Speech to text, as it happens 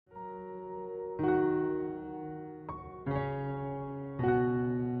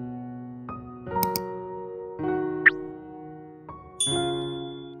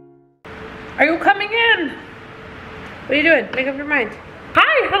Are you coming in? What are you doing? Make up your mind.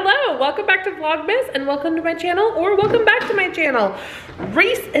 Hi, hello, welcome back to Vlogmas and welcome to my channel, or welcome back to my channel.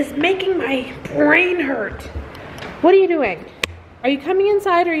 Reese is making my brain hurt. What are you doing? Are you coming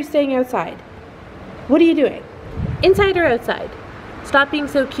inside or are you staying outside? What are you doing? Inside or outside? Stop being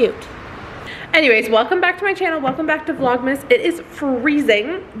so cute. Anyways, welcome back to my channel, welcome back to Vlogmas. It is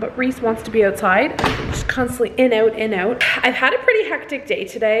freezing, but Reese wants to be outside. Just constantly in, out, in, out. I've had a pretty hectic day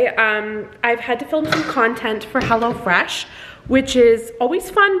today. I've had to film some content for HelloFresh, which is always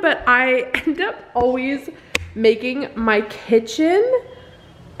fun, but I end up always making my kitchen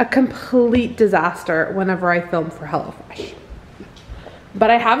a complete disaster whenever I film for HelloFresh. But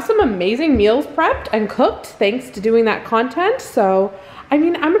I have some amazing meals prepped and cooked thanks to doing that content, so I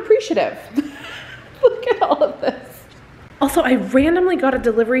mean, I'm appreciative. Look at all of this. Also, I randomly got a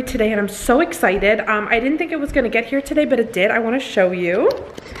delivery today and I'm so excited. I didn't think it was gonna get here today, but it did. I wanna show you.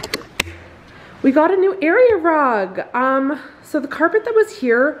 We got a new area rug. So the carpet that was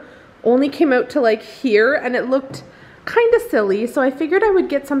here only came out to like here and it looked kind of silly. So I figured I would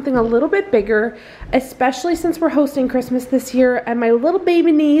get something a little bit bigger, especially since we're hosting Christmas this year and my little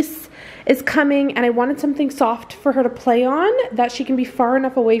baby niece is coming and I wanted something soft for her to play on that she can be far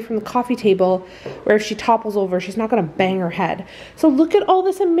enough away from the coffee table where if she topples over, she's not gonna bang her head. So look at all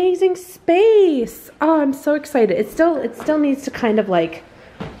this amazing space. Oh, I'm so excited. It still needs to kind of like,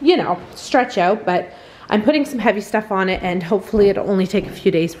 you know, stretch out, but I'm putting some heavy stuff on it and hopefully it'll only take a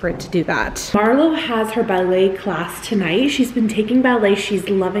few days for it to do that. Marlo has her ballet class tonight. She's been taking ballet. She's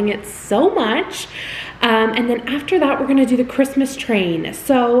loving it so much. And then after that, we're gonna do the Christmas train.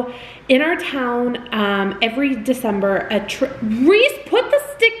 So in our town, every December, Reese, put the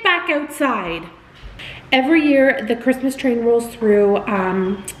stick back outside. Every year, the Christmas train rolls through,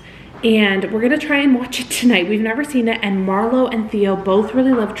 and we're gonna try and watch it tonight. We've never seen it, and Marlo and Theo both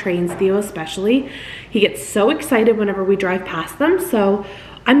really love trains, Theo especially. He gets so excited whenever we drive past them, so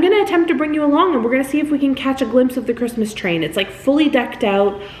I'm gonna attempt to bring you along and we're gonna see if we can catch a glimpse of the Christmas train. It's like fully decked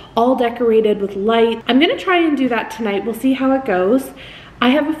out, all decorated with light. I'm gonna try and do that tonight. We'll see how it goes. I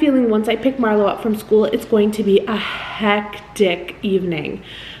have a feeling once I pick Marlo up from school, it's going to be a hectic evening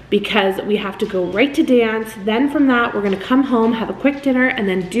because we have to go right to dance. Then from that, we're gonna come home, have a quick dinner, and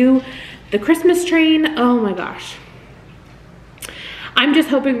then do the Christmas train. Oh my gosh. I'm just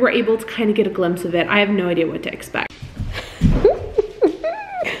hoping we're able to kind of get a glimpse of it. I have no idea what to expect.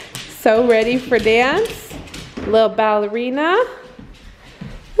 So ready for dance? Little ballerina.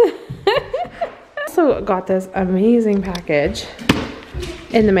 Also got this amazing package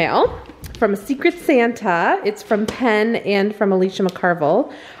in the mail from a Secret Santa. It's from PENN and from Alicia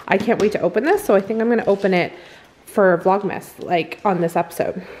McCarvell. I can't wait to open this, so I think I'm gonna open it for Vlogmas, like on this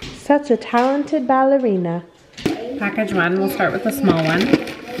episode. Such a talented ballerina. Package one, we'll start with the small one.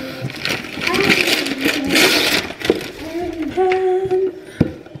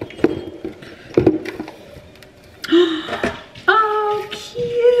 Oh,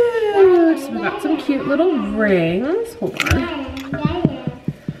 cute! So we got some cute little rings. Hold on.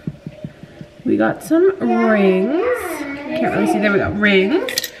 We got some rings. Can't really see. There we go.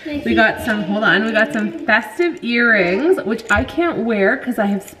 Rings. We got some, hold on, we got some festive earrings, which I can't wear because I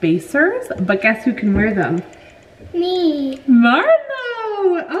have spacers, but guess who can wear them? Me. Marlo!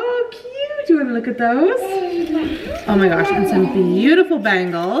 Oh, cute. Do you want to look at those? Oh my gosh, and some beautiful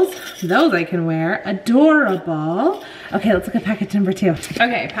bangles. Those I can wear. Adorable. Okay, let's look at package number 2.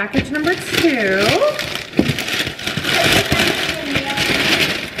 Okay, package number 2.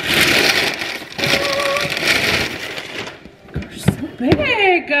 Gosh, so big.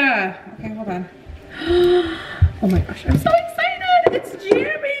 Okay, hold on. Oh my gosh, I'm so excited. It's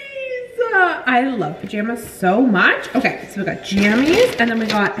jammies. I love pajamas so much. Okay, so we got jammies and then we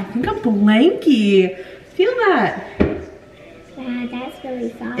got, I think, a blankie. Feel that. Yeah, that's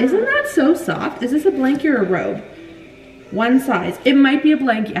really soft. Isn't that so soft? Is this a blankie or a robe? One size. It might be a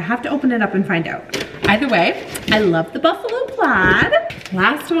blankie. I have to open it up and find out. Either way, I love the buffalo plaid.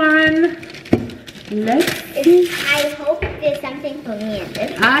 Last one. Let's see. I hope there's something for me in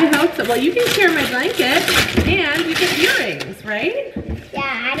this. I hope so. Well, you can share my blanket and you get earrings, right?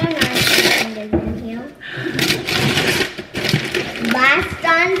 Yeah, I don't know if there's in here. Last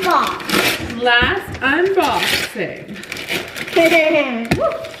unbox. Last unboxing.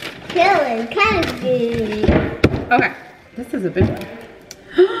 Feeling kind of good. Okay, this is a big one.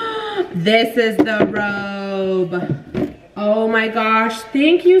 This is the robe. Oh my gosh,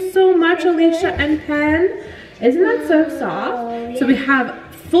 thank you so much, Alicia and PENN. Isn't that so soft? So we have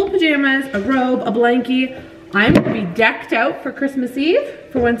full pajamas, a robe, a blankie. I'm gonna be decked out for Christmas Eve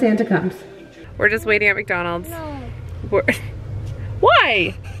for when Santa comes. We're just waiting at McDonald's. No.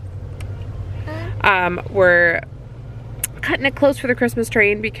 Why? We're cutting it close for the Christmas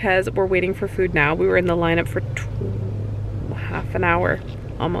train because we're waiting for food now. We were in the lineup for half an hour,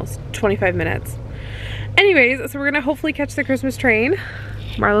 almost 25 minutes. Anyways, so we're gonna hopefully catch the Christmas train.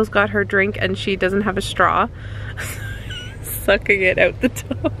 Marlo's got her drink and she doesn't have a straw. Sucking it out the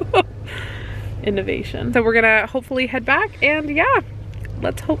top. Innovation. So we're gonna hopefully head back and yeah,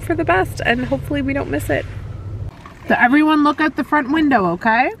 let's hope for the best and hopefully we don't miss it. So everyone look out the front window,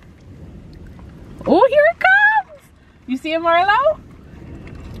 okay? Oh, here it comes! You see him, Marlo?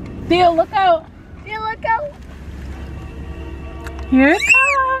 Theo, look out. Theo, look out. Here it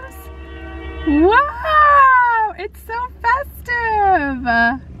comes. Wow! It's so festive!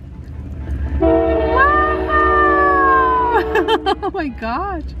 Wow! Oh my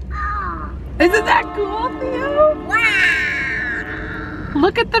gosh! Isn't that cool, Theo? Wow!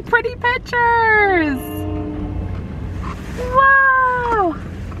 Look at the pretty pictures! Wow!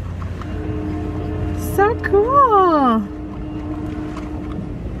 So cool!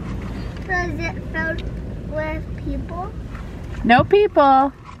 So is it filled with people? No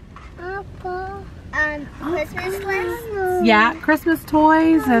people. Christmas lights? Yeah, Christmas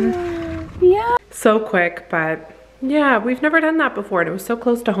toys and yeah. So quick, but yeah, we've never done that before and it was so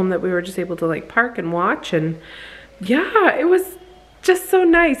close to home that we were just able to like park and watch and yeah, it was just so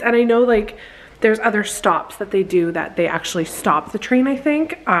nice. And I know like there's other stops that they do that they actually stop the train, I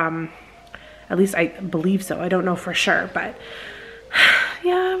think. At least I believe so. I don't know for sure, but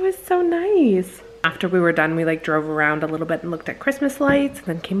yeah, it was so nice. After we were done, we like drove around a little bit and looked at Christmas lights and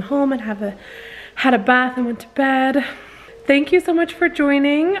then came home and had a bath and went to bed. Thank you so much for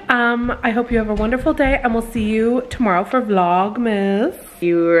joining. I hope you have a wonderful day and we'll see you tomorrow for Vlogmas.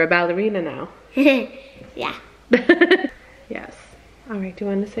 You're a ballerina now. Yeah. Yes. All right, do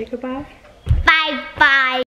you want to say goodbye? Bye-bye.